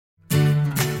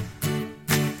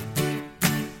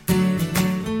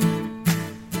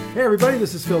Hey everybody,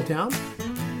 this is Phil Town.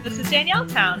 This is Danielle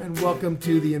Town. And welcome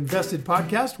to the Invested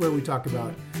Podcast, where we talk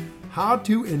about how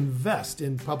to invest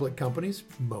in public companies,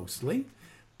 mostly.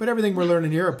 But everything we're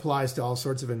learning here applies to all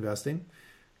sorts of investing,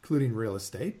 including real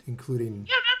estate, including...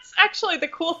 Yeah, that's actually the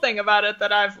cool thing about it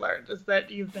that I've learned, is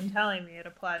that you've been telling me it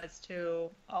applies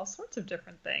to all sorts of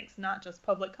different things, not just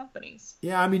public companies.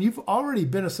 Yeah, I mean, you've already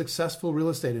been a successful real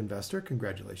estate investor.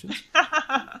 Congratulations.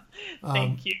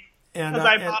 Thank you. And Because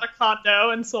I bought a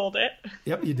condo and sold it.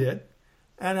 Yep, you did.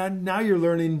 And now you're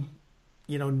learning,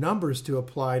 numbers to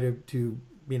apply to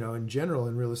in general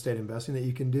in real estate investing that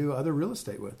you can do other real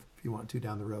estate with if you want to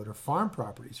down the road, or farm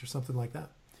properties or something like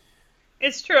that.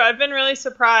 It's true. I've been really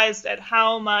surprised at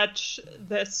how much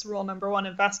this rule number one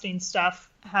investing stuff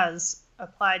has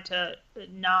applied to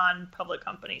non-public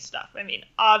company stuff. I mean,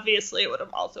 obviously it would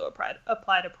have also applied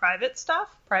to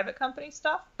private company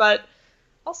stuff, but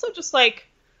also just like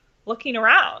looking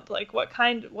around, like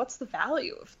what's the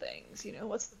value of things?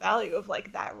 What's the value of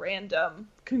like that random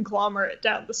conglomerate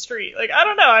down the street? Like, I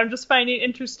don't know. I'm just finding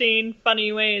interesting,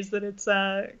 funny ways that it's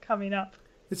coming up.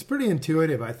 It's pretty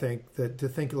intuitive, I think, that to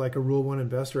think like a Rule 1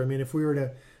 investor. I mean, if we were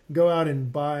to go out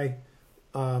and buy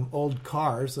old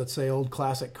cars, let's say old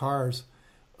classic cars,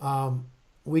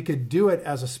 we could do it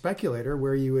as a speculator,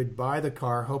 where you would buy the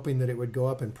car hoping that it would go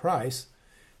up in price,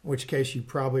 in which case you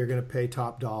probably are going to pay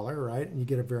top dollar, right? And you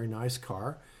get a very nice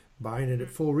car, buying it at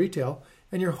full retail,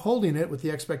 and you're holding it with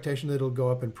the expectation that it'll go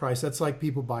up in price. That's like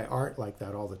people buy art like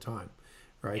that all the time,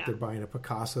 right? Yeah. They're buying a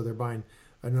Picasso, they're buying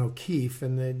an O'Keeffe,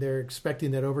 and they're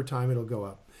expecting that over time it'll go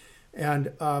up.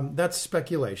 And that's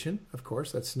speculation, of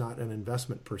course. That's not an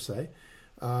investment per se,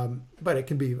 but it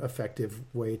can be an effective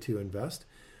way to invest,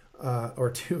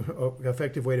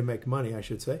 effective way to make money, I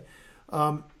should say.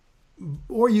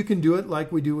 Or you can do it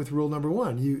like we do with rule number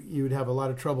one. You would have a lot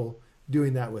of trouble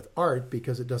doing that with art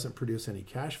because it doesn't produce any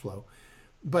cash flow.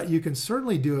 But you can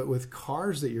certainly do it with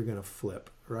cars that you're going to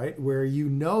flip, right? Where you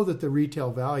know that the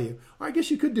retail value, or I guess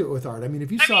you could do it with art. I mean,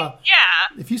 if you saw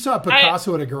a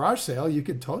Picasso at a garage sale, you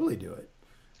could totally do it.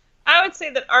 I would say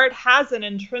that art has an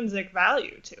intrinsic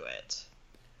value to it,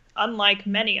 unlike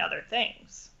many other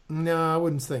things. No, I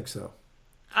wouldn't think so.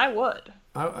 I would.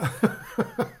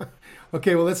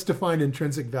 Okay, well, let's define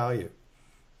intrinsic value.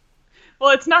 Well,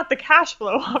 it's not the cash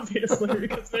flow, obviously,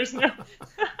 because there's no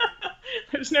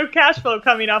there's no cash flow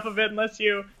coming off of it unless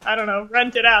you, I don't know,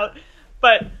 rent it out.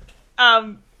 But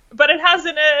it has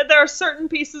there are certain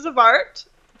pieces of art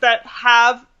that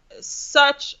have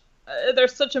they're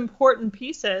such important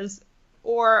pieces,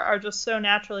 or are just so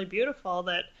naturally beautiful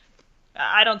that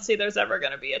I don't see there's ever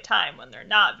going to be a time when they're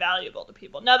not valuable to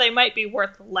people. Now, they might be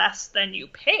worth less than you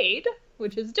paid,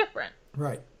 which is different.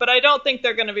 Right. But I don't think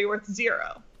they're going to be worth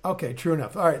zero. Okay, true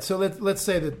enough. All right, so let's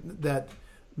say that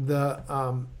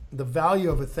the value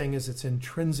of a thing is its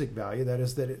intrinsic value. That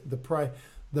is the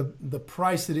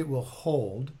price that it will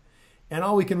hold. And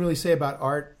all we can really say about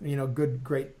art,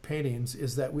 great paintings,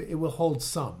 is that it will hold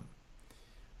some.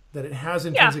 That it has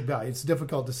intrinsic value. It's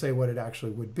difficult to say what it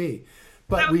actually would be.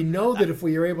 But we know that if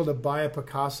we are able to buy a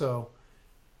Picasso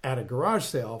at a garage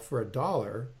sale for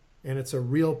 $1, and it's a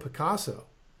real Picasso,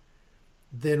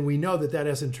 then we know that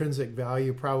has intrinsic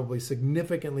value, probably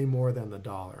significantly more than the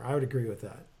 $1. I would agree with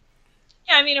that.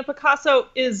 Yeah, I mean, a Picasso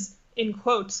is, in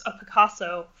quotes, a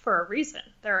Picasso for a reason.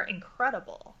 They're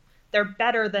incredible. They're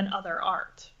better than other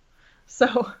art.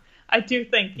 So I do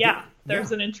think,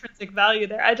 there's an intrinsic value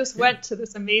there. I just went to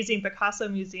this amazing Picasso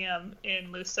museum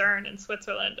in Lucerne in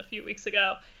Switzerland a few weeks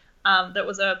ago that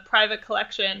was a private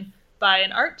collection by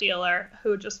an art dealer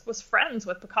who just was friends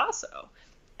with Picasso.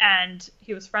 And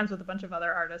he was friends with a bunch of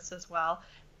other artists as well,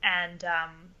 and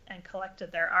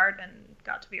collected their art and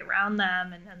got to be around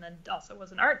them, and then also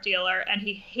was an art dealer. And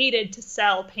he hated to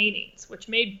sell paintings, which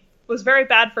was very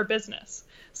bad for business.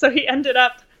 So he ended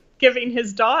up giving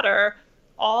his daughter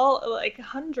all like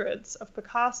hundreds of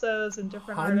Picassos and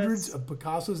different artists. Hundreds of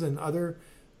Picassos and other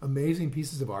amazing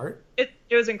pieces of art. It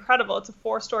was incredible. It's a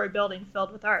 4-story building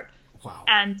filled with art. Wow.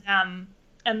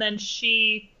 And then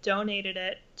she donated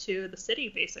it to the city,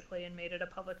 basically, and made it a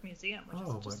public museum. Which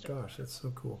is just my gosh, that's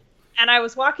so cool. And I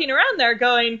was walking around there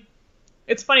going,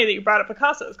 it's funny that you brought up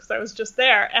Picasso's, because I was just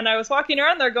there. And I was walking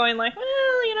around there going like, well,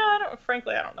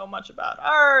 I don't know much about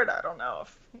art. I don't know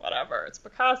if whatever, it's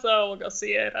Picasso. We'll go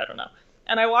see it. I don't know.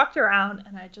 And I walked around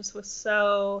and I just was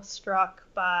so struck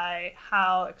by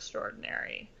how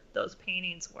extraordinary those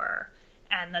paintings were,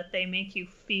 and that they make you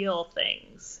feel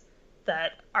things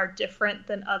that are different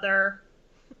than other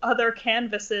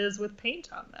canvases with paint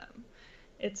on them.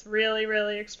 It's really,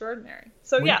 really extraordinary.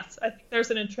 So yes, I think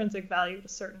there's an intrinsic value to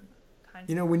certain kinds.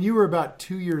 You know, when you were about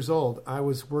 2 years old, I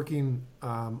was working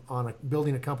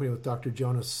building a company with Dr.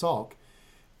 Jonas Salk,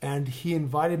 and he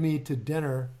invited me to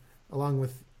dinner along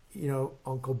with,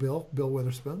 Uncle Bill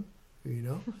Witherspoon, who you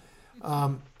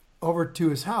know, over to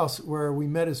his house where we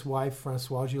met his wife,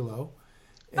 Françoise Gillot.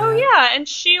 Oh yeah, and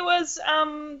she was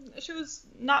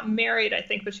not married, I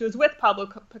think, but she was with Pablo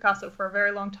Picasso for a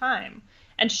very long time.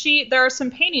 And there are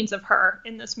some paintings of her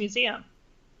in this museum.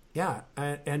 Yeah,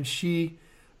 and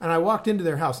I walked into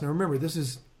their house. Now remember, this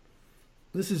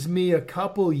is me a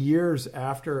couple years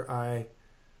after I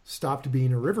stopped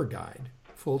being a river guide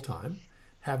full time.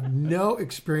 Have no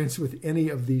experience with any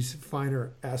of these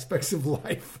finer aspects of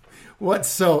life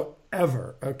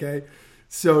whatsoever. Okay.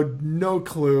 So no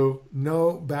clue,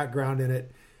 no background in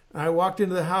it. I walked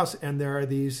into the house and there are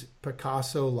these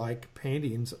Picasso-like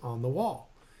paintings on the wall.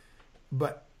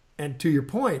 And to your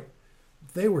point,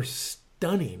 they were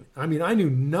stunning. I mean, I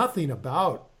knew nothing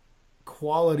about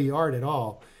quality art at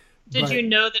all. Did you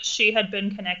know that she had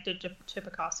been connected to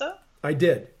Picasso? I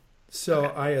did. So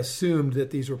Okay. I assumed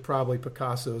that these were probably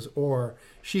Picasso's, or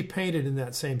she painted in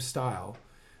that same style,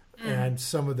 and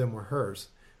some of them were hers.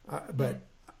 But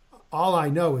all I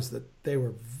know is that they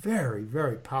were very,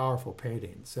 very powerful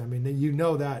paintings. I mean, you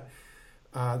know that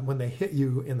when they hit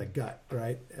you in the gut,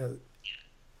 right?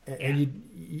 And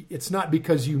it's not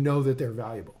because you know that they're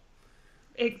valuable.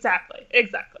 Exactly.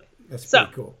 That's So,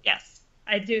 pretty cool. yes,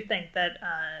 I do think that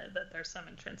that there's some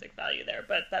intrinsic value there,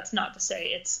 but that's not to say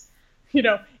it's,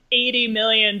 $80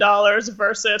 million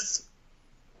versus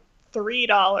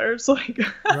 $3. Like,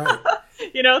 Right.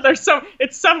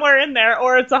 it's somewhere in there,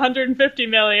 or it's 150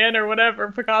 million or whatever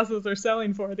Picassos are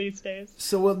selling for these days.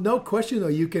 So, well, no question though,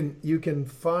 you can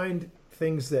find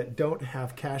things that don't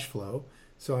have cash flow.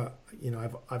 So,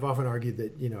 I've often argued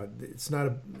that it's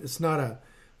not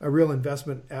a real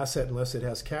investment asset unless it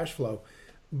has cash flow.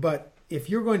 But if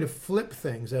you're going to flip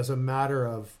things as a matter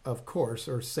of course,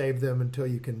 or save them until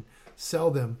you can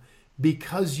sell them,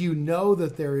 because you know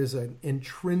that there is an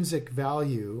intrinsic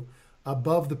value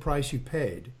above the price you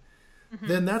paid,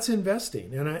 then that's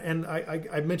investing. And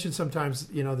I mentioned sometimes,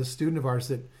 the student of ours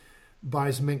that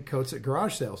buys mink coats at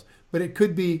garage sales, but it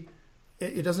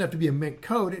doesn't have to be a mink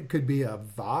coat. It could be a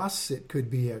vase. It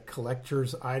could be a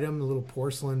collector's item, little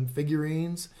porcelain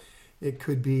figurines. It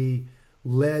could be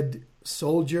lead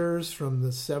soldiers from the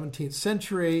 17th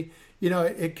century.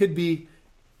 It could be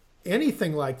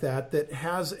anything like that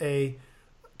has a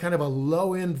kind of a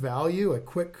low end value, a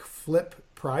quick flip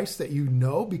price that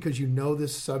because you know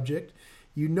this subject,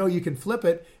 you can flip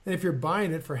it. And if you're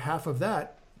buying it for half of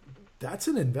that, that's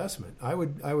an investment. I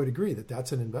would agree that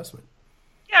that's an investment.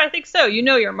 Yeah, I think so. You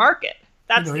know your market.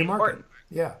 That's the important.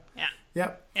 Yeah.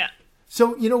 Yeah.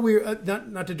 So, we're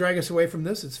not to drag us away from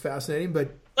this. It's fascinating,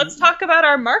 but Let's talk about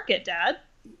our market, Dad.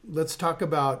 let's talk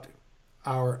about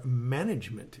our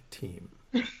management team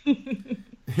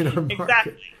in our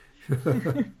market.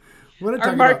 Exactly.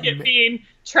 Our market being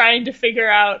trying to figure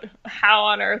out how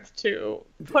on earth to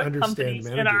put understand companies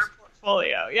in managers. our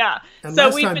portfolio. Yeah. And So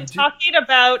last we've time, been talking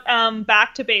about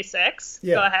back to basics.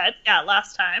 Yeah. Go ahead. Yeah,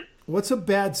 last time. What's a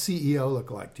bad CEO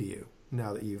look like to you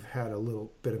now that you've had a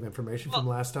little bit of information from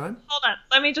last time? Hold on.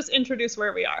 Let me just introduce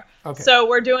where we are. Okay. So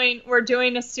we're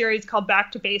doing a series called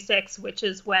Back to Basics, which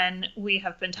is when we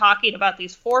have been talking about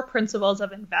these 4 principles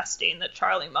of investing that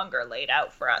Charlie Munger laid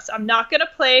out for us. I'm not going to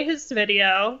play his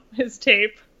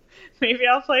tape. Maybe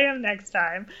I'll play him next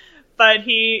time. But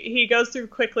he goes through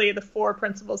quickly the 4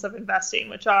 principles of investing,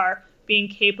 which are being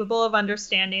capable of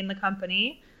understanding the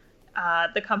company.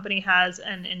 The company has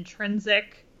an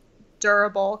intrinsic,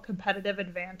 durable, competitive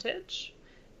advantage.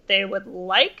 They would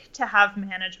like to have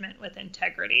management with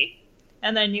integrity.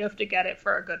 And then you have to get it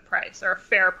for a good price, or a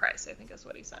fair price, I think is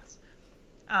what he says.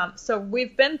 So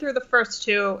we've been through the first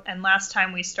 2, and last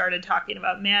time we started talking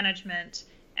about management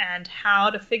and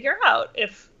how to figure out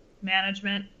if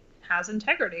management has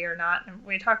integrity or not. And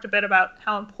we talked a bit about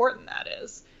how important that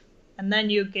is. And then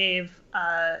you gave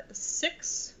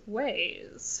 6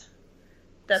 ways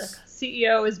that a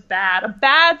CEO is bad. A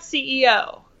bad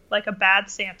CEO, like a bad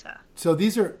Santa. So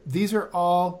these are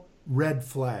all red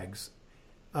flags.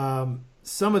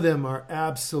 Some of them are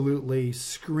absolutely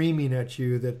screaming at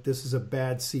you that this is a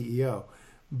bad CEO,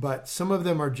 but some of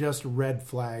them are just red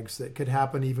flags that could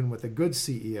happen even with a good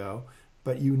CEO,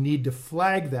 but you need to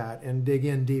flag that and dig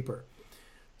in deeper.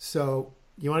 So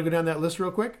you want to go down that list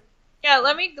real quick? Yeah,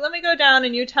 let me go down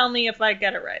and you tell me if I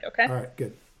get it right, okay? All right,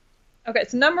 good. Okay,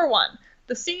 so number 1,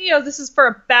 the CEO, this is for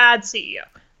a bad CEO.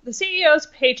 The CEO's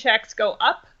paychecks go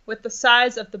up with the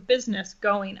size of the business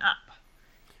going up.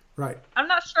 Right. I'm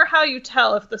not sure how you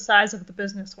tell if the size of the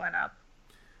business went up.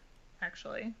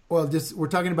 actually. Well, we're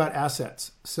talking about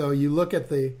assets. So you look at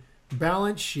the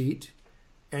balance sheet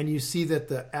and you see that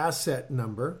the asset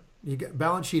number,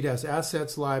 balance sheet has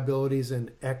assets, liabilities,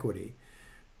 and equity.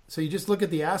 So you just look at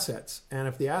the assets. And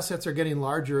if the assets are getting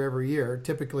larger every year,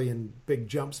 typically in big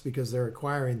jumps because they're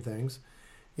acquiring things,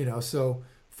 so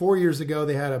 4 years ago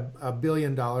they had $1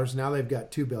 billion. Now they've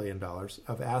got $2 billion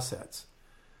of assets.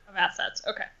 Of assets.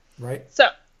 Okay. Right. So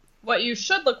what you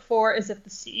should look for is if the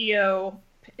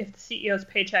CEO's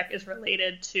paycheck is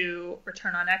related to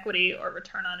return on equity or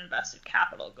return on invested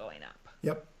capital going up.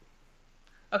 Yep.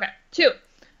 Okay. 2,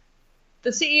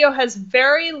 the CEO has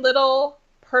very little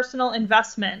personal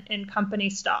investment in company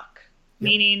stock,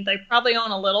 meaning they probably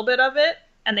own a little bit of it,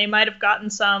 and they might have gotten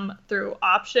some through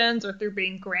options or through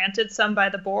being granted some by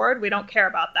the board. We don't care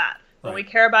about that. What we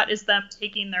care about is them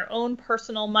taking their own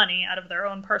personal money out of their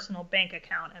own personal bank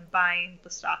account and buying the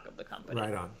stock of the company.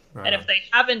 Right on. And if they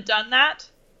haven't done that,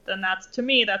 then to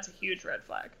me, that's a huge red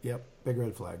flag. Yep, big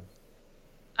red flag.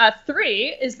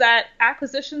 3 is that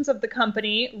acquisitions of the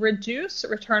company reduce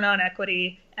return on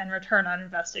equity and return on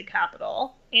invested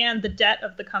capital, and the debt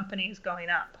of the company is going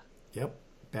up. Yep,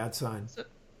 bad sign. So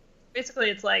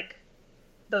basically, it's like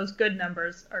those good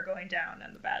numbers are going down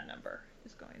and the bad number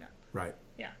is going up. Right.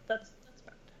 Yeah, that's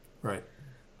bad. Right.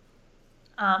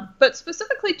 But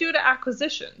specifically due to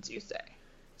acquisitions, you say.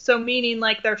 So meaning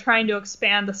like they're trying to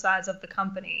expand the size of the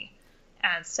company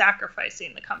and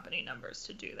sacrificing the company numbers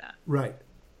to do that. Right.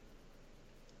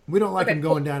 We don't like them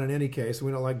going down in any case.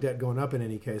 We don't like debt going up in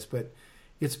any case, but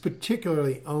it's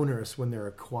particularly onerous when they're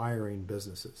acquiring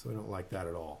businesses. We don't like that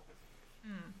at all.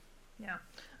 Yeah.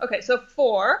 Okay, so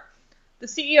 4, the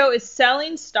CEO is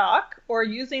selling stock or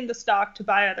using the stock to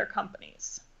buy other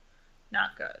companies.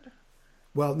 Not good.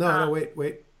 Well, no,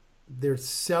 wait. They're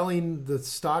selling the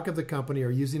stock of the company or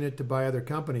using it to buy other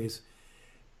companies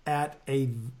at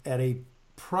a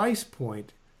price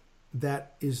point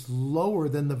that is lower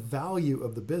than the value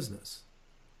of the business.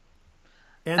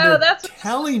 And that's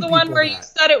telling the one where you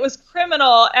said it was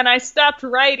criminal, and I stopped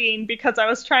writing because I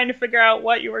was trying to figure out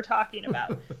what you were talking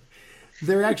about.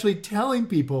 They're actually telling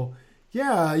people,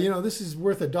 yeah, this is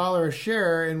worth $1 a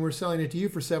share, and we're selling it to you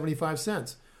for 75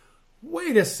 cents.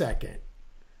 Wait a second.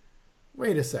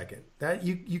 That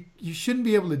you shouldn't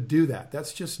be able to do that.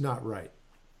 That's just not right.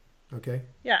 Okay?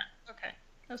 Yeah. Okay.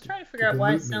 I was trying to figure out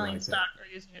why selling stock or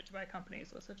using it to buy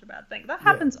companies was such a bad thing. That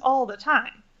happens all the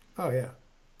time. Oh, yeah.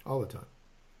 All the time.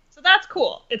 So that's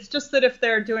cool. It's just that if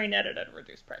they're doing it at a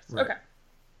reduced price. Right. Okay.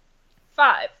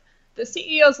 5, the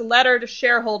CEO's letter to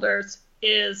shareholders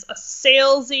is a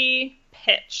salesy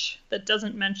pitch that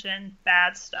doesn't mention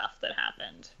bad stuff that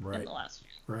happened in the last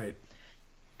year. Right.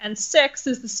 And 6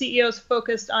 is the CEO's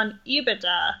focused on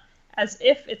EBITDA as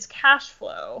if it's cash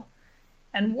flow.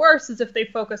 And worse is if they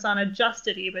focus on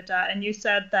adjusted EBITDA. And you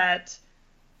said that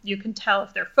you can tell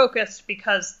if they're focused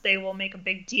because they will make a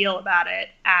big deal about it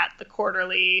at the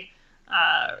quarterly,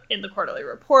 in the quarterly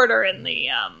report, or in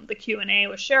the Q&A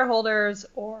with shareholders,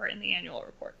 or in the annual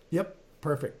report. Yep.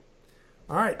 Perfect.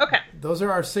 All right. Okay. Those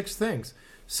are our 6 things.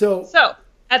 So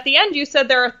at the end, you said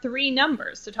there are 3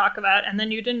 numbers to talk about, and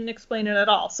then you didn't explain it at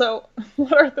all. So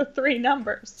what are the 3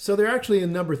 numbers? So they're actually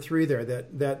in number 3 there,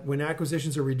 that when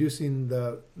acquisitions are reducing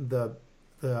the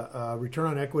return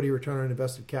on equity, return on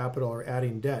invested capital, or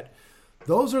adding debt,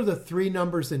 those are the 3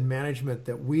 numbers in management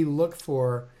that we look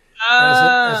for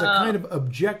as a kind of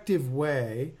objective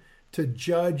way to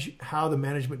judge how the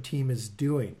management team is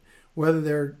doing, whether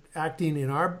they're acting in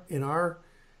our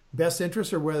best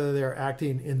interest or whether they're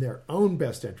acting in their own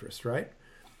best interest, right?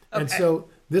 Okay. And so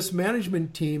this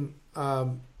management team,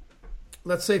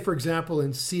 let's say, for example,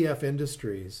 in CF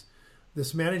Industries,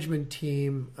 this management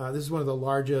team, this is one of the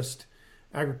largest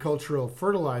agricultural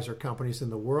fertilizer companies in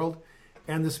the world,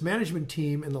 and this management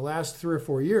team in the last 3 or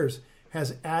 4 years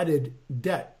has added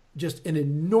debt, just an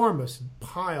enormous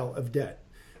pile of debt.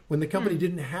 When the company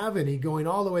didn't have any, going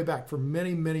all the way back for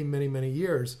many, many, many, many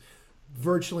years,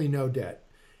 virtually no debt.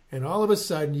 And all of a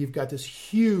sudden, you've got this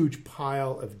huge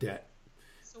pile of debt.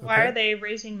 So why are they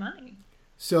raising money?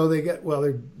 So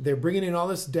they're bringing in all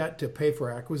this debt to pay for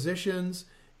acquisitions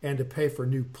and to pay for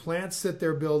new plants that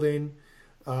they're building,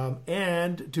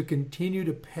 and to continue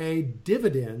to pay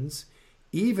dividends,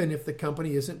 even if the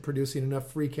company isn't producing enough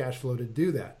free cash flow to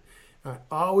do that. I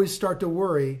always start to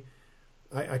worry.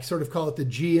 I sort of call it the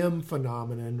GM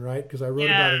phenomenon, right? Because I wrote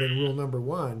about it in rule number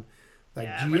 1.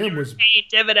 GM was paying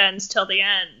dividends till the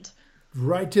end,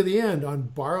 right to the end on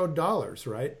borrowed dollars,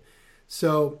 right?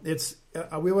 So it's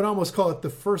we would almost call it the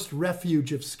first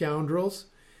refuge of scoundrels,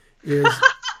 is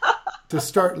to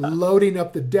start loading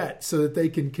up the debt so that they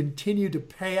can continue to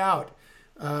pay out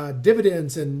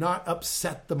dividends and not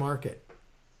upset the market,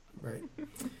 right?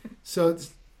 So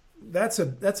that's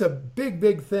a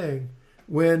big thing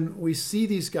when we see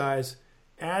these guys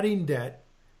adding debt,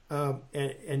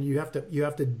 and you have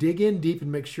to dig in deep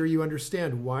and make sure you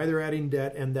understand why they're adding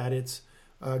debt and that it's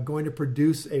going to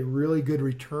produce a really good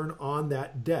return on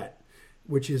that debt,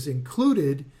 which is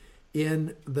included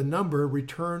in the number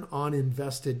return on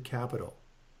invested capital.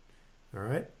 All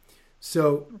right.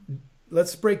 So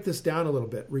let's break this down a little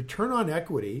bit. Return on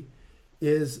equity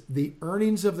is the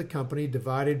earnings of the company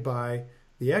divided by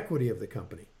the equity of the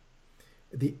company.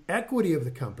 The equity of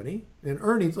the company and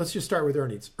earnings, let's just start with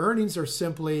earnings. Earnings are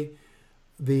simply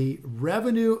the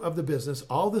revenue of the business,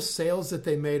 all the sales that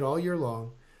they made all year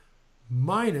long,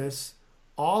 minus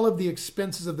all of the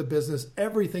expenses of the business,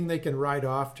 everything they can write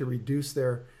off to reduce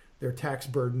their tax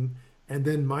burden, and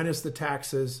then minus the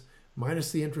taxes,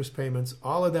 minus the interest payments,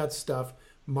 all of that stuff,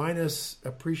 minus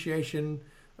depreciation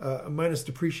and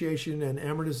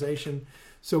amortization.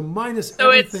 So minus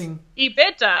everything. It's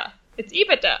EBITDA. It's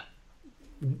EBITDA.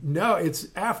 No, it's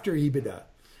after EBITDA.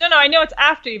 No, I know it's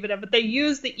after EBITDA, but they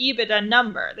use the EBITDA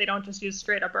number. They don't just use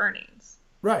straight up earnings.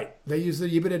 Right. They use the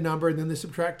EBITDA number, and then they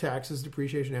subtract taxes,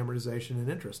 depreciation, amortization, and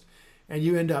interest. And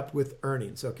you end up with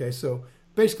earnings. Okay, so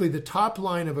basically the top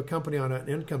line of a company on an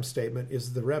income statement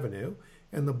is the revenue,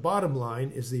 and the bottom line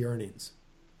is the earnings.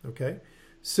 Okay,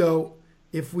 so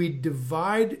if we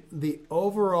divide the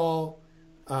overall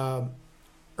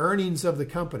earnings of the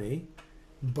company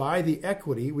by the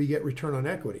equity, we get return on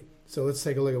equity. So let's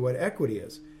take a look at what equity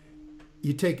is.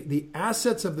 You take the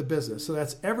assets of the business, so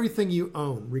that's everything you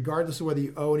own, regardless of whether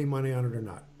you owe any money on it or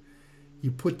not. You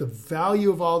put the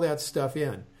value of all that stuff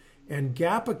in. And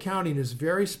GAAP accounting is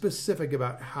very specific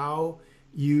about how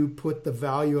you put the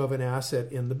value of an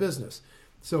asset in the business.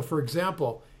 So for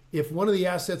example, if one of the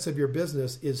assets of your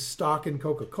business is stock in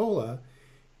Coca-Cola,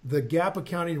 the GAAP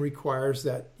accounting requires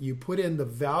that you put in the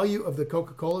value of the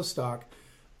Coca-Cola stock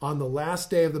on the last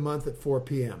day of the month at 4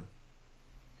 p.m.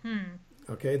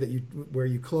 Okay, where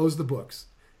you close the books.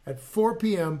 At 4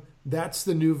 p.m., that's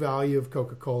the new value of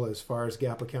Coca-Cola as far as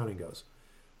GAAP accounting goes.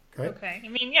 Okay. I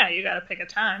mean, yeah, you got to pick a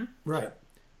time. Right.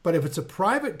 But if it's a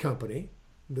private company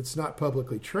that's not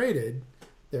publicly traded,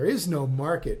 there is no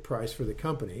market price for the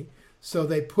company. So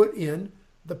they put in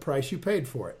the price you paid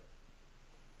for it.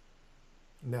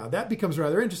 Now, that becomes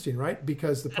rather interesting, right?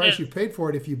 Because the price you paid for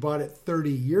it, if you bought it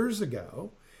 30 years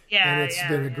ago, and it's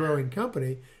been a growing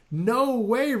company, no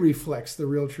way reflects the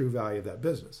real true value of that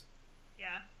business.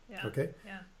 Yeah. Okay?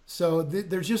 Yeah. So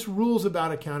there's just rules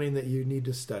about accounting that you need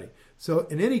to study. So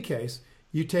in any case,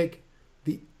 you take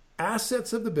the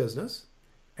assets of the business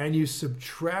and you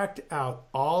subtract out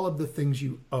all of the things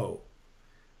you owe.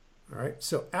 All right?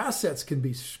 So assets can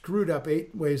be screwed up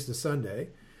 8 ways to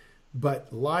Sunday,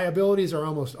 but liabilities are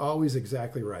almost always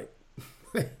exactly right.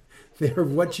 They're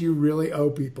what you really owe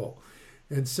people.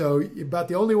 And so about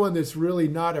the only one that's really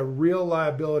not a real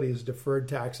liability is deferred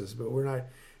taxes, but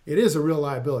it is a real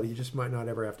liability. You just might not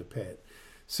ever have to pay it.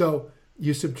 So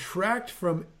you subtract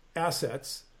from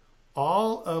assets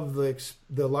all of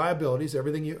the liabilities,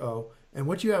 everything you owe, and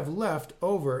what you have left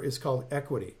over is called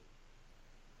equity.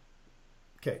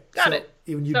 Okay. Got it.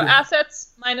 So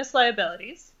assets minus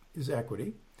liabilities is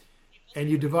equity. And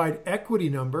you divide equity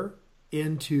number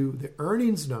into the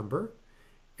earnings number,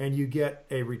 and you get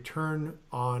a return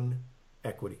on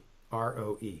equity,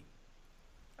 ROE.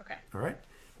 Okay. All right.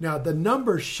 Now, the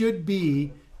number should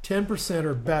be 10%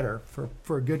 or better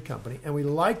for a good company, and we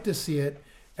like to see it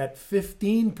at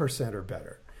 15% or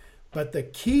better. But the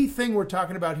key thing we're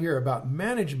talking about here about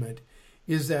management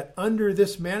is that under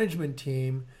this management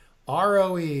team,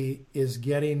 ROE is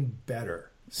getting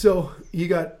better. So you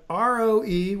got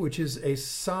ROE, which is a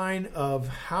sign of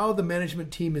how the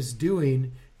management team is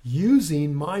doing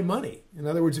using my money. In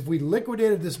other words, if we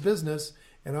liquidated this business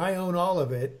and I own all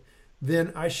of it,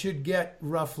 then I should get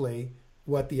roughly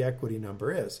what the equity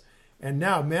number is. And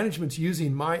now management's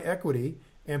using my equity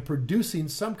and producing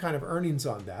some kind of earnings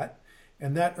on that.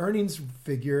 And that earnings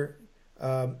figure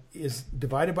is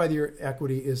divided by the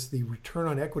equity is the return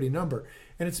on equity number.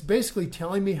 And it's basically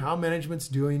telling me how management's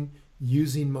doing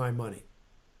using my money.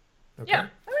 Okay? Yeah,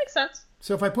 that makes sense.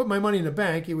 So if I put my money in a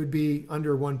bank, it would be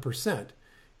under 1%.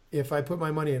 If I put my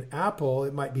money in Apple,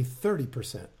 it might be 30%.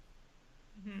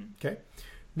 Mm-hmm. Okay.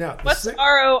 Now, what's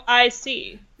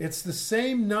ROIC? It's the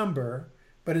same number,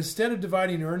 but instead of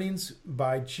dividing earnings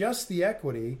by just the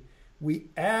equity, we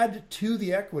add to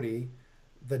the equity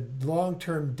the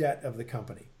long-term debt of the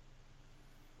company.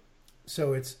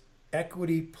 So it's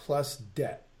equity plus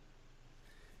debt.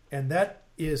 And that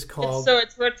is called... So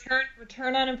it's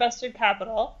return on invested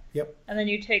capital Yep. And then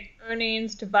you take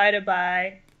earnings divided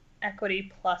by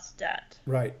equity plus debt.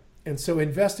 Right. And so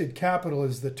invested capital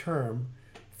is the term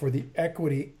for the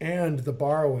equity and the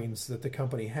borrowings that the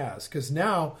company has. Because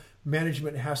now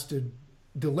management has to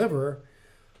deliver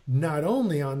not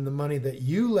only on the money that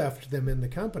you left them in the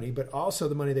company, but also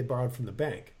the money they borrowed from the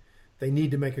bank. They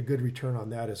need to make a good return on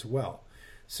that as well.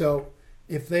 So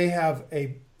if they have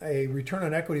a return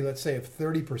on equity, let's say of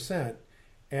 30%,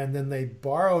 and then they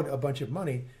borrowed a bunch of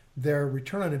money, their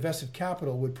return on invested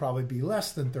capital would probably be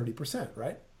less than 30%,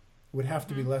 right? Would have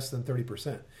to be less than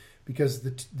 30% because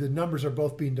the numbers are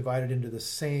both being divided into the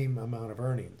same amount of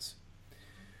earnings.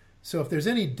 So if there's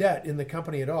any debt in the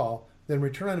company at all, then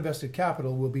return on invested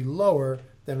capital will be lower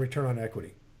than return on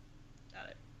equity. Got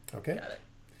it. Okay? Got it.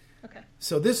 Okay.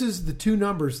 So this is the two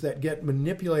numbers that get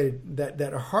manipulated, that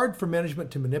are hard for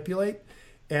management to manipulate.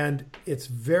 And it's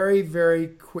very, very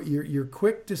quick. You're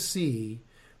quick to see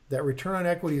that return on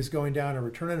equity is going down or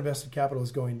return on invested capital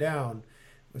is going down.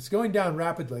 It's going down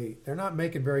rapidly. They're not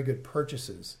making very good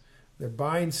purchases. They're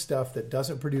buying stuff that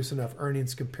doesn't produce enough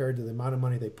earnings compared to the amount of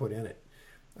money they put in it,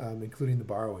 including the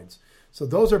borrowings. So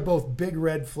those are both big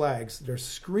red flags. They're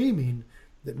screaming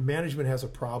that management has a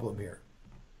problem here.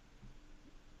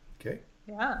 Okay.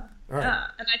 Yeah. All right. Yeah.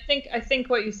 And I think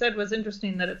what you said was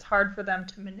interesting, that it's hard for them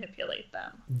to manipulate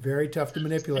them. Very tough to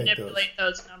manipulate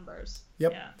those numbers.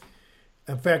 Yep. Yeah.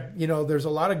 In fact, there's a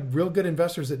lot of real good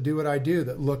investors that do what I do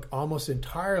that look almost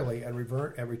entirely at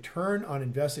return on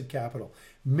invested capital.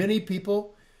 Many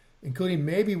people, including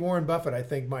maybe Warren Buffett, I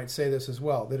think might say this as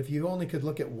well, that if you only could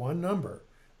look at one number,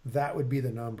 that would be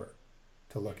the number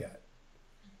to look at.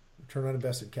 Return on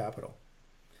invested capital.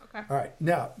 Okay. All right.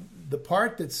 Now, the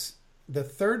part that's the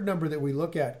third number that we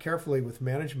look at carefully with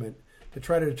management to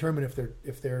try to determine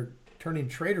if they're turning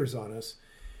traders on us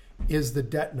is the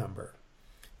debt number.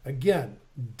 Again,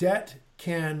 debt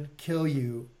can kill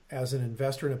you as an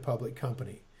investor in a public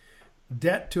company.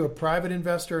 Debt to a private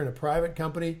investor in a private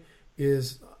company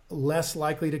is less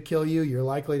likely to kill you. You're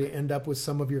likely to end up with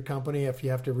some of your company if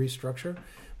you have to restructure.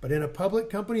 But in a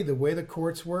public company, the way the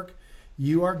courts work,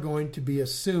 you are going to be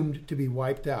assumed to be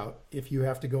wiped out if you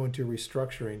have to go into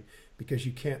restructuring because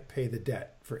you can't pay the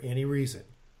debt for any reason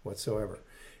whatsoever.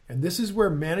 And this is where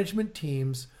management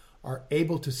teams are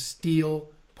able to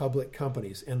steal public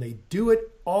companies, and they do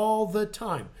it all the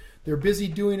time. They're busy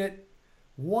doing it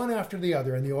one after the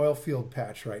other in the oil field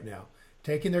patch right now,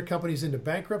 taking their companies into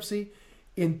bankruptcy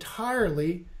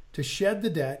entirely to shed the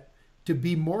debt, to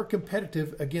be more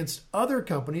competitive against other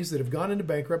companies that have gone into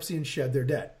bankruptcy and shed their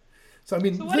debt. So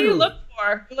what do you look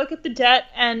for? You look at the debt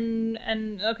and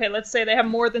okay, let's say they have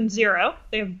more than zero.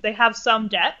 They have some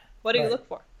debt. What do you look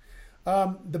for?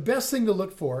 The best thing to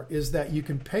look for is that you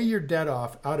can pay your debt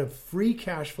off out of free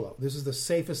cash flow. This is the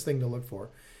safest thing to look for,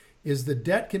 is the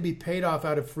debt can be paid off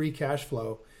out of free cash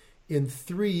flow in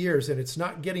 3 years, and it's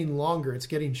not getting longer, it's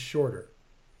getting shorter.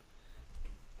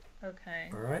 Okay.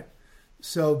 All right.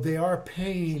 So they are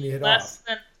paying it Less off.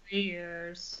 than 3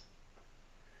 years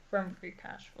from free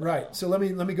cash flow. Right. So let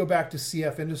me go back to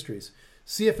CF Industries.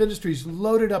 CF Industries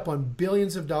loaded up on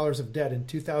billions of dollars of debt in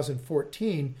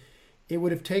 2014. It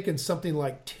would have taken something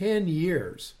like 10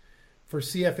 years for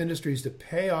CF Industries to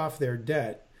pay off their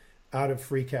debt out of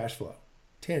free cash flow.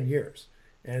 10 years.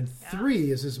 And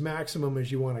 3 is as maximum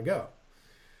as you want to go.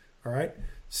 All right.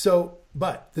 So,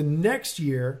 but the next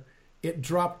year, it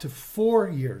dropped to 4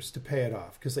 years to pay it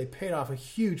off because they paid off a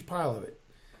huge pile of it.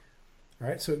 All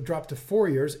right. So it dropped to 4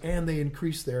 years and they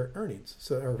increased their earnings,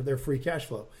 or their free cash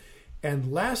flow.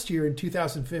 And last year in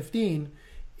 2015,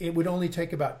 it would only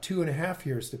take about 2.5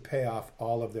 years to pay off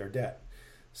all of their debt.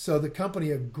 So the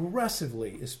company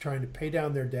aggressively is trying to pay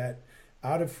down their debt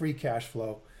out of free cash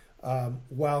flow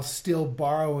while still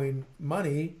borrowing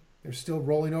money. They're still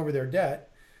rolling over their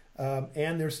debt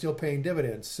and they're still paying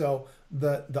dividends. So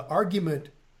the argument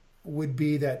would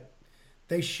be that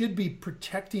they should be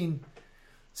protecting.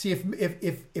 See,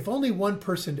 if only one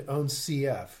person owns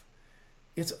CF,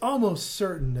 it's almost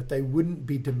certain that they wouldn't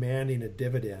be demanding a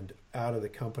dividend out of the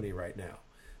company right now.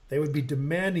 They would be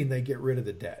demanding they get rid of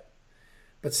the debt.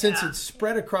 But since it's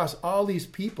spread across all these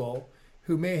people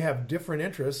who may have different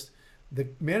interests, the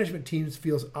management team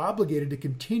feels obligated to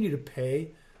continue to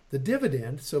pay the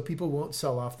dividend so people won't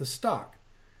sell off the stock.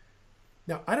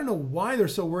 Now, I don't know why they're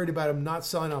so worried about them not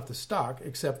selling off the stock,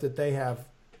 except that they have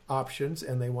options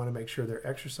and they want to make sure they're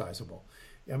exercisable.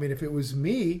 I mean, if it was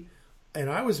me and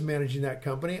I was managing that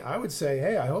company, I would say,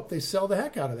 hey, I hope they sell the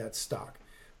heck out of that stock.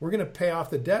 We're going to pay off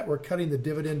the debt. We're cutting the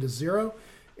dividend to zero,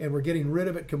 and we're getting rid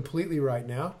of it completely right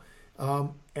now.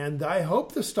 And I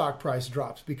hope the stock price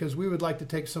drops because we would like to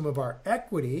take some of our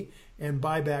equity and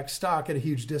buy back stock at a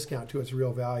huge discount to its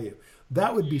real value.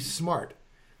 That would be smart.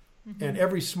 And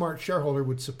every smart shareholder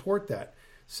would support that.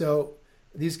 So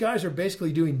these guys are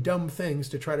basically doing dumb things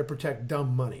to try to protect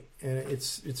dumb money. And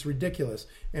it's ridiculous.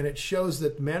 And it shows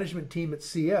that the management team at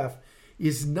CF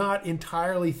is not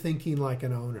entirely thinking like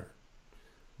an owner.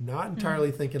 Not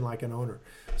entirely thinking like an owner.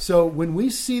 So when we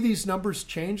see these numbers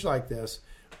change like this,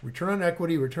 return on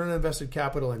equity, return on invested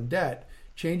capital, and debt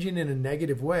changing in a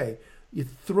negative way, it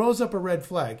throws up a red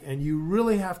flag, and you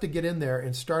really have to get in there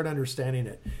and start understanding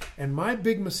it. And my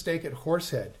big mistake at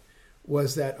Horsehead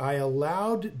was that I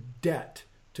allowed debt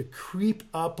to creep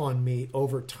up on me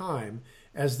over time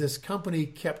as this company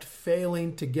kept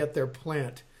failing to get their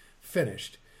plant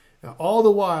finished. Now, all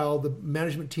the while, the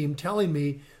management team telling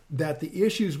me that the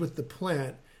issues with the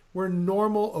plant were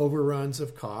normal overruns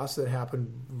of costs that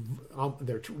happen.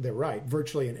 They're right.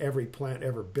 Virtually in every plant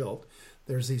ever built,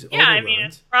 there's these overruns. I mean,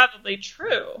 it's probably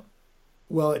true.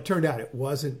 Well, it turned out it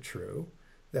wasn't true,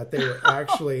 that they were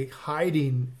actually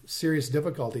hiding serious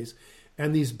difficulties.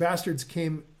 And these bastards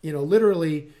came,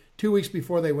 literally 2 weeks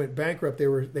before they went bankrupt, they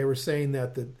were saying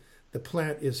that the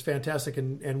plant is fantastic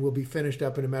and will be finished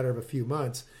up in a matter of a few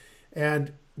months.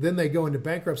 And then they go into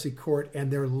bankruptcy court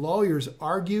and their lawyers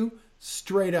argue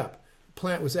straight up. The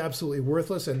plant was absolutely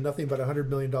worthless and nothing but $100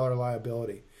 million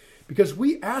liability. Because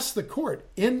we asked the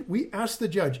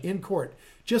judge in court,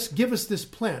 just give us this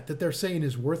plant that they're saying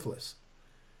is worthless.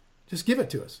 Just give it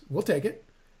to us. We'll take it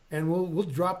and we'll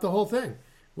drop the whole thing.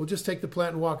 We'll just take the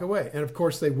plant and walk away. And of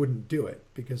course they wouldn't do it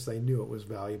because they knew it was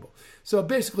valuable. So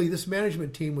basically this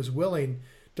management team was willing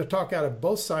to talk out of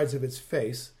both sides of its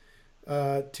face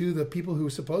to the people who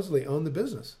supposedly own the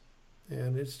business.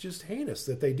 And it's just heinous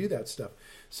that they do that stuff.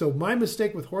 So my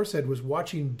mistake with Horsehead was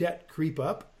watching debt creep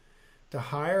up to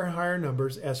higher and higher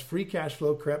numbers as free cash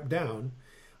flow crept down.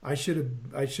 I should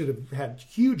have had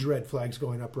huge red flags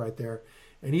going up right there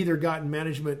and either gotten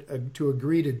management to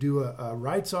agree to do a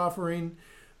rights offering,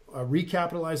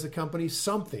 recapitalize the company,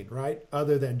 something, right?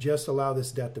 Other than just allow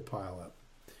this debt to pile up.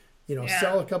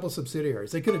 Sell a couple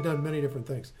subsidiaries. They could have done many different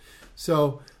things.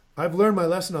 So I've learned my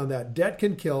lesson on that. Debt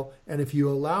can kill, and if you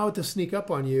allow it to sneak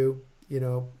up on you,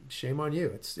 shame on you.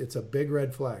 It's a big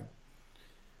red flag.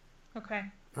 Okay.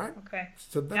 All right. Okay.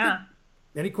 So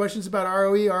any questions about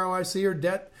ROE, ROIC, or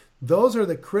debt? Those are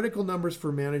the critical numbers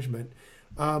for management.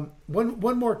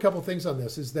 One more couple things on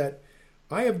this is that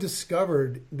I have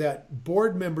discovered that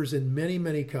board members in many,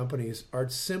 many companies are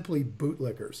simply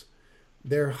bootlickers.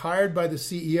 They're hired by the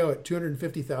CEO at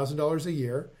 $250,000 a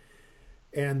year,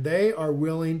 and they are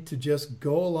willing to just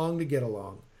go along to get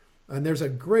along. And there's a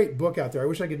great book out there. I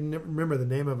wish I could remember the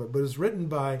name of it, but it's written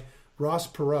by Ross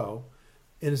Perot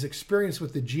and his experience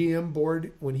with the GM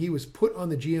board when he was put on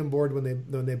the GM board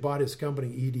when they bought his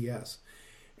company, EDS.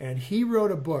 And he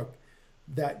wrote a book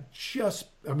that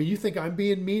you think I'm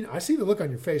being mean? I see the look on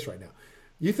your face right now.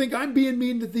 You think I'm being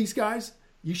mean to these guys?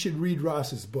 You should read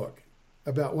Ross's book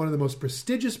about one of the most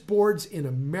prestigious boards in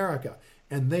America.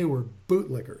 And they were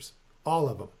bootlickers. All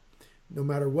of them, no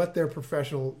matter what their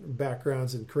professional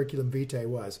backgrounds and curriculum vitae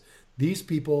was. These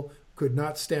people could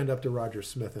not stand up to Roger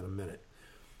Smith in a minute.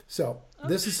 So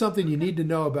this is something you need to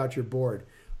know about your board.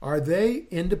 Are they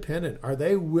independent? Are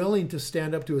they willing to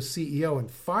stand up to a CEO and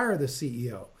fire the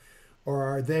CEO? Or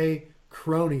are they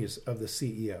cronies of the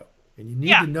CEO? And you need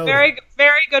to know very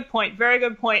good point. Very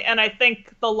good point. And I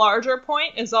think the larger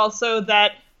point is also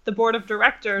that the board of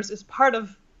directors is part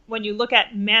of, when you look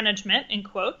at management, in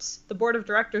quotes, the board of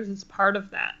directors is part of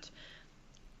that.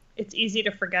 It's easy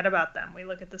to forget about them. We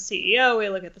look at the CEO, we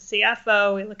look at the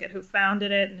CFO, we look at who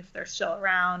founded it and if they're still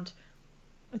around.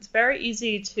 It's very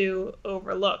easy to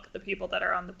overlook the people that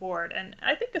are on the board. And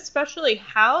I think especially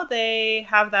how they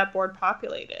have that board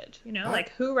populated,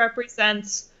 like who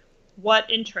represents what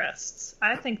interests.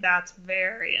 I think that's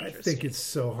very interesting. I think it's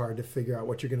so hard to figure out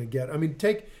what you're going to get. I mean,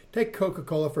 take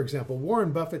Coca-Cola, for example.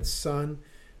 Warren Buffett's son,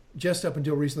 just up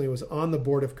until recently, was on the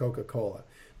board of Coca-Cola.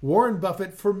 Warren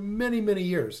Buffett, for many, many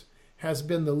years, has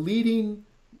been the leading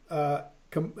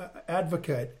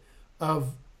advocate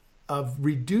of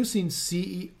reducing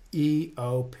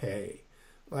CEO pay.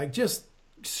 Like just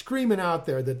screaming out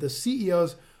there that the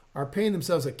CEOs are paying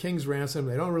themselves a king's ransom.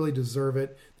 They don't really deserve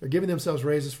it. They're giving themselves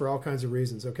raises for all kinds of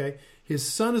reasons, okay? His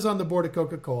son is on the board of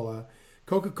Coca-Cola.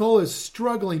 Coca-Cola is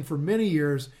struggling for many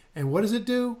years. And what does it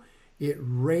do? It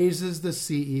raises the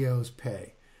CEO's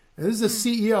pay. And this is a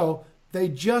CEO. They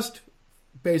just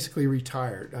basically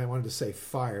retired. I wanted to say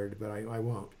fired, but I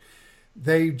won't.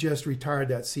 They just retired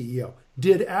that CEO.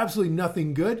 Did absolutely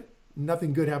nothing good?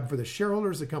 Nothing good happened for the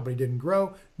shareholders. The company didn't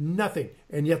grow. Nothing.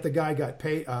 And yet the guy got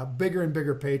paid a bigger and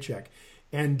bigger paycheck.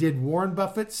 And did Warren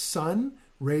Buffett's son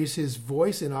raise his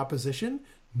voice in opposition?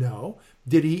 No.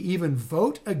 Did he even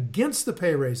vote against the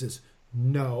pay raises?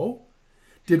 No.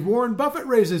 Did Warren Buffett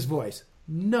raise his voice?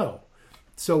 No.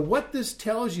 So what this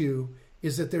tells you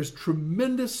is that there's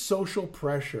tremendous social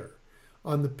pressure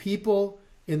on the people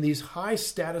in these high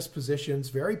status positions,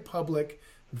 very public,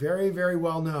 very, very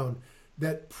well known,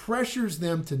 that pressures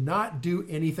them to not do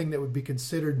anything that would be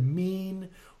considered mean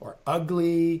or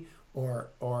ugly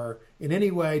or in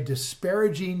any way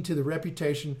disparaging to the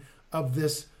reputation of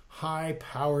this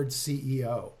high-powered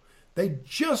CEO. They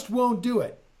just won't do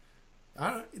it.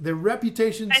 The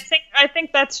reputations... I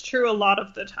think that's true a lot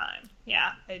of the time.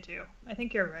 Yeah, I do. I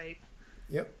think you're right.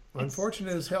 Yep.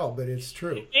 Unfortunate as hell, but it's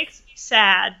true. It makes me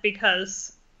sad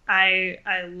because I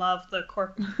love the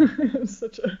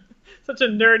such a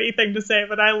nerdy thing to say,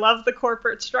 but I love the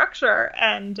corporate structure,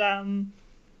 and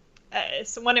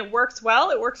so when it works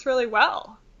well, it works really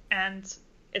well, and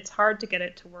it's hard to get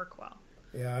it to work well.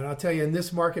 Yeah, and I'll tell you, in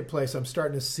this marketplace, I'm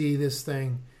starting to see this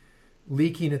thing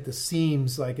leaking at the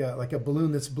seams like a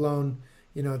balloon that's blown,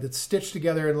 that's stitched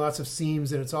together in lots of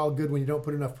seams, and it's all good when you don't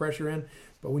put enough pressure in.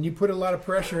 But when you put a lot of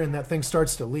pressure in, that thing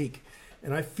starts to leak.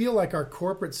 And I feel like our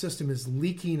corporate system is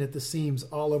leaking at the seams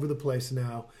all over the place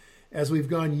now, as we've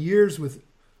gone years with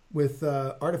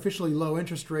artificially low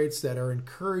interest rates that are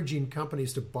encouraging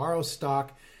companies to borrow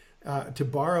stock, to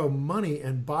borrow money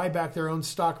and buy back their own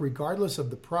stock regardless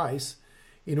of the price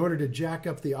in order to jack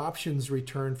up the options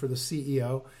return for the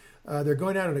CEO. They're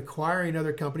going out and acquiring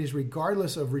other companies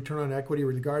regardless of return on equity,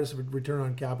 regardless of return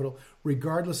on capital,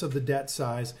 regardless of the debt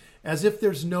size, as if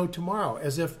there's no tomorrow,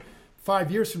 as if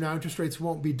 5 years from now interest rates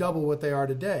won't be double what they are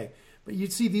today. But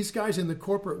you'd see these guys in the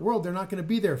corporate world, they're not going to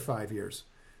be there 5 years.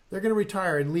 They're going to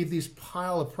retire and leave these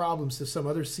pile of problems to some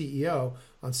other CEO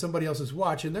on somebody else's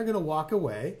watch, and they're going to walk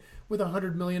away with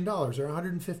 $100 million or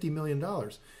 $150 million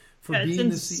for being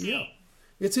the CEO.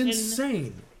 It's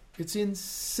insane. It's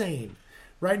insane.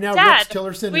 Right now, Dad, Rex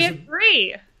Tillerson we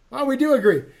agree. Oh, we do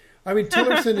agree. I mean,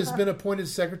 Tillerson has been appointed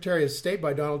Secretary of State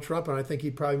by Donald Trump, and I think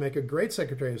he'd probably make a great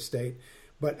Secretary of State.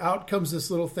 But out comes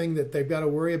this little thing that they've got to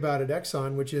worry about at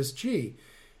Exxon, which is,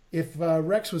 if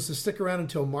Rex was to stick around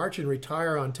until March and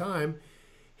retire on time,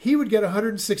 he would get a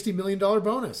 $160 million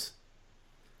bonus.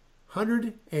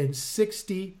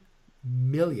 $160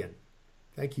 million.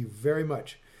 Thank you very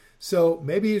much. So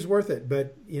maybe he's worth it,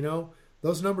 but,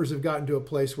 those numbers have gotten to a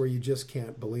place where you just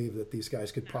can't believe that these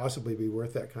guys could possibly be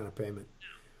worth that kind of payment.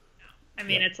 No. I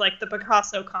mean, It's like the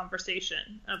Picasso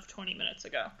conversation of 20 minutes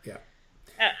ago. Yeah.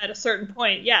 At a certain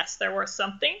point, yes, they're worth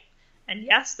something, and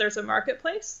yes, there's a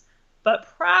marketplace, but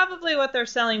probably what they're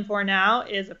selling for now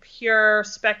is a pure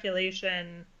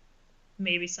speculation.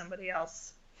 Maybe somebody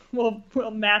else will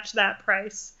match that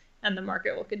price, and the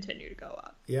market will continue to go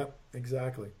up. Yep,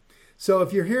 exactly. So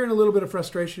if you're hearing a little bit of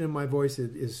frustration in my voice,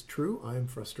 it is true. I'm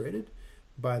frustrated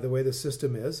by the way the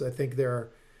system is. I think there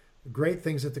are great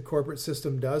things that the corporate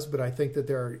system does, but I think that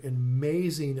there are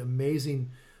amazing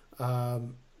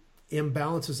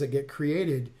imbalances that get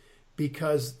created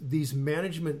because these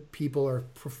management people are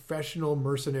professional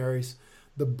mercenaries.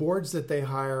 The boards that they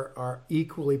hire are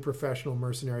equally professional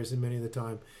mercenaries, and many of the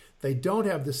time they don't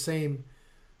have the same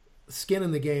skin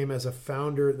in the game as a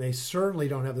founder. They certainly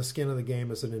don't have the skin in the game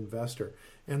as an investor.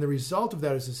 And the result of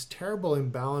that is this terrible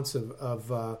imbalance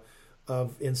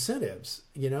of incentives,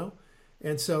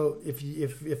 And so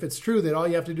if it's true that all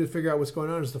you have to do to figure out what's going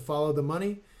on is to follow the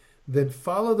money, then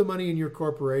follow the money in your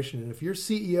corporation. And if your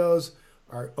CEOs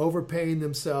are overpaying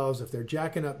themselves, if they're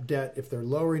jacking up debt, if they're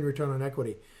lowering return on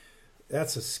equity,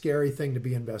 that's a scary thing to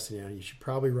be investing in. You should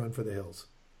probably run for the hills.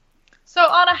 So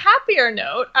on a happier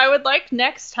note, I would like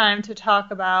next time to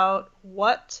talk about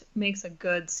what makes a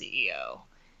good CEO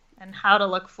and how to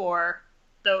look for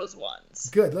those ones.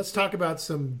 Good. Let's talk about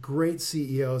some great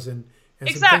CEOs and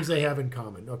some things they have in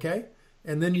common, okay?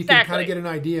 And then you can kind of get an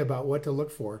idea about what to look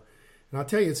for. And I'll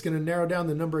tell you, it's going to narrow down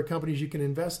the number of companies you can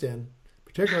invest in,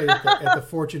 particularly at the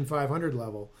Fortune 500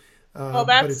 level. Well,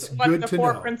 that's what the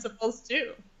four principles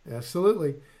do.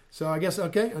 Absolutely. So I guess,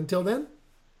 okay, until then,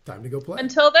 time to go play.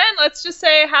 Until then, let's just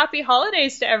say happy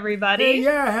holidays to everybody. Hey,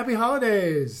 yeah, happy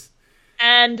holidays.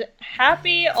 And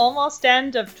happy almost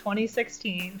end of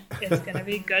 2016. It's going to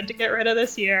be good to get rid of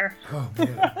this year. Oh,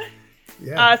 man.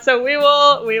 Yeah. So we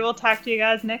will talk to you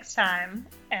guys next time.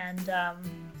 And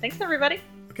thanks, everybody.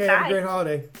 Okay, Bye. Have a great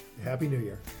holiday. Happy New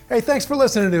Year. Hey, thanks for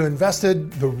listening to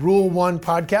Invested, the Rule 1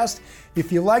 podcast.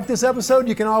 If you like this episode,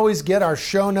 you can always get our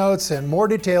show notes and more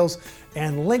details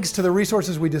and links to the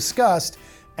resources we discussed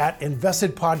at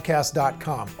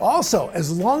investedpodcast.com. Also,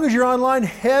 as long as you're online,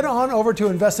 head on over to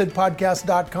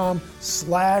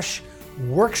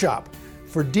investedpodcast.com/workshop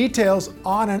for details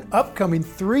on an upcoming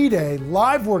 3-day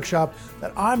live workshop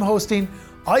that I'm hosting.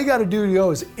 All you got to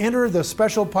do is enter the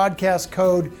special podcast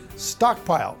code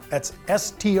STOCKPILE, that's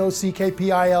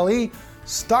STOCKPILE,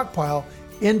 STOCKPILE,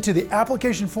 into the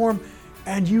application form,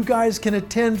 and you guys can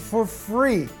attend for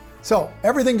free. So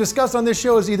everything discussed on this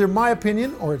show is either my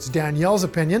opinion or it's Danielle's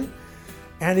opinion,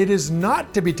 and it is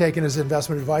not to be taken as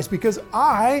investment advice because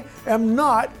I am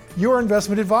not your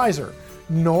investment advisor,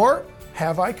 nor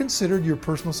have I considered your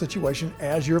personal situation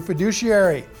as your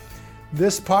fiduciary.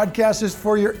 This podcast is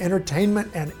for your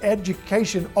entertainment and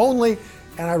education only,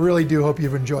 and I really do hope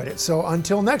you've enjoyed it. So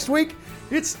until next week,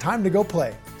 it's time to go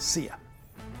play. See ya.